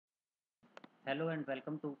Hello and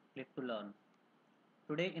welcome to Click to Learn.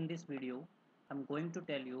 Today in this video, I'm going to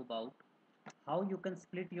tell you about how you can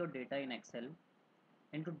split your data in Excel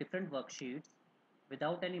into different worksheets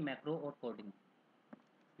without any macro or coding.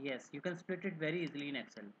 Yes, you can split it very easily in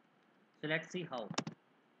Excel. So let's see how.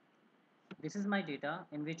 This is my data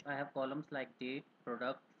in which I have columns like date,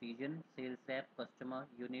 product, region, sales rep, customer,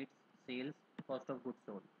 units, sales, cost of goods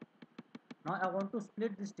sold. Now I want to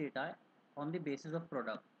split this data on the basis of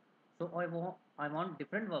product. So I want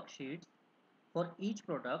different worksheets for each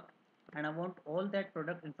product, and I want all that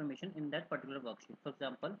product information in that particular worksheet. For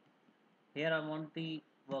example, here I want the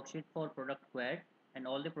worksheet for product quad, and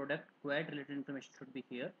all the product quad related information should be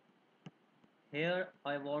here. Here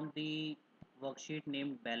I want the worksheet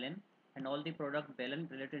named balance, and all the product balance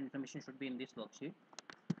related information should be in this worksheet.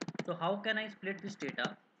 So how can I split this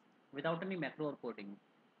data without any macro or coding?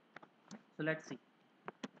 So let's see.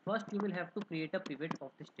 First, you will have to create a pivot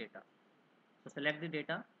of this data. So select the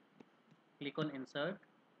data, click on insert,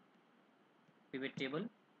 pivot table,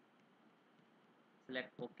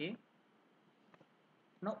 select OK.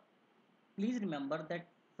 Now please remember that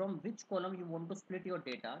from which column you want to split your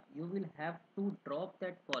data, you will have to drop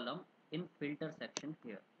that column in filter section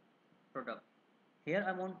here, product. Here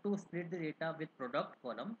I want to split the data with product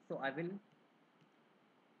column, so I will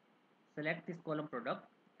select this column product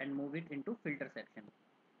and move it into filter section.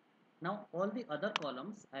 Now all the other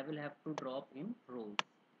columns I will have to drop in rows,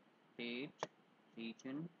 date,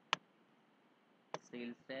 region,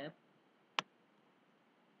 sales tab,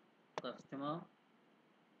 customer,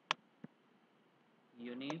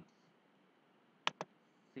 units,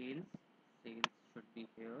 sales, sales should be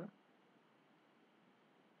here,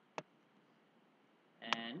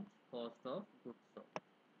 and cost of goods sold,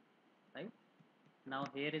 right? Now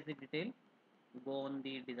here is the detail. Go on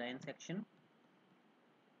the design section,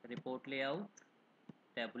 report layout,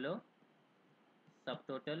 tabular,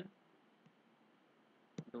 subtotal,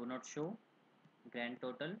 do not show, grand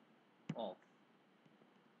total, off,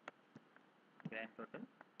 grand total,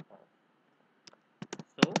 off.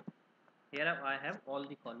 So here I have all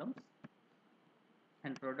the columns,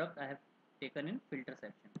 and product I have taken in filter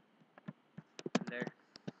section. Let's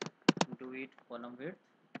do it column width.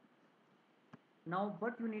 Now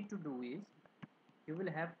what you need to do is you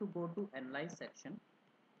will have to go to Analyze section,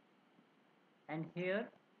 and here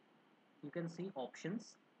you can see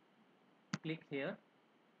options. Click here.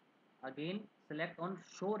 Again select on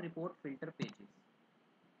show report filter pages.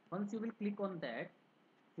 Once you will click on that,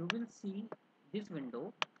 you will see this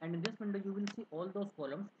window, and in this window you will see all those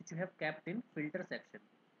columns which you have kept in filter section.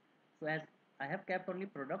 So as I have kept only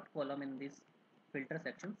product column in this filter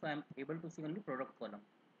section, so I am able to see only product column.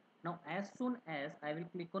 Now as soon as I will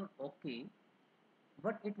click on OK,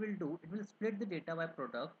 what it will do, it will split the data by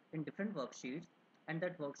product in different worksheets, and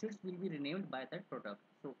that worksheets will be renamed by that product.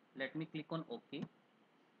 So let me click on OK.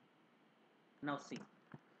 Now see,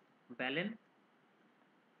 balance,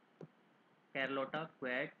 Carlotta,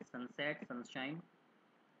 Quad, Sunset, Sunshine,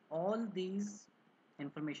 all these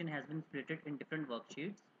information has been splitted in different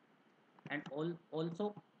worksheets, and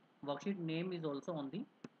also worksheet name is also on the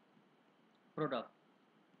product.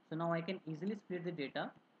 So now I can easily split the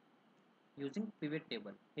data using pivot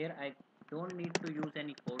table. Here I don't need to use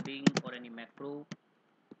any coding or any macro,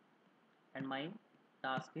 and my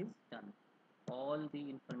task is done. All the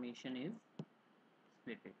information is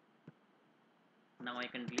splitted. Now I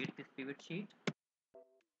can delete this pivot sheet. Now I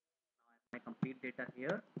have my complete data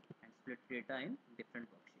here and split data in different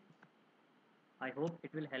worksheets. I hope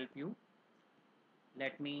it will help you.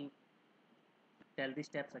 Let me tell the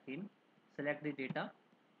steps again. Select the data,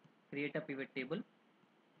 create a pivot table,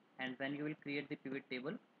 and when you will create the pivot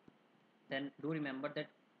table, then do remember that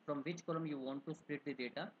from which column you want to split the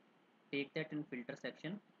data, take that in filter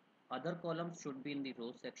section. Other columns should be in the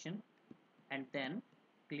row section, and then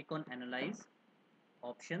click on analyze,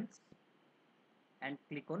 options, and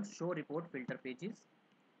click on show report filter pages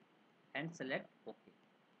and select OK.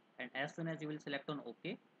 And as soon as you will select on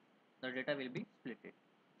OK, the data will be splitted.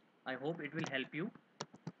 I hope it will help you,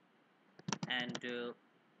 and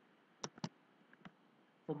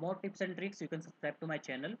for more tips and tricks, you can subscribe to my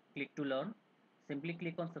channel, Click to Learn. Simply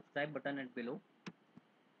click on subscribe button at below.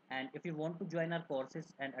 And if you want to join our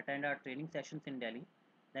courses and attend our training sessions in Delhi,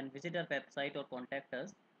 then visit our website or contact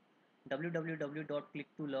us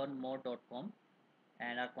www.clicktolearnmore.com,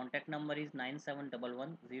 and our contact number is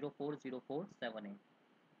 9711040478.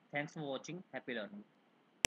 Thanks for watching. Happy learning.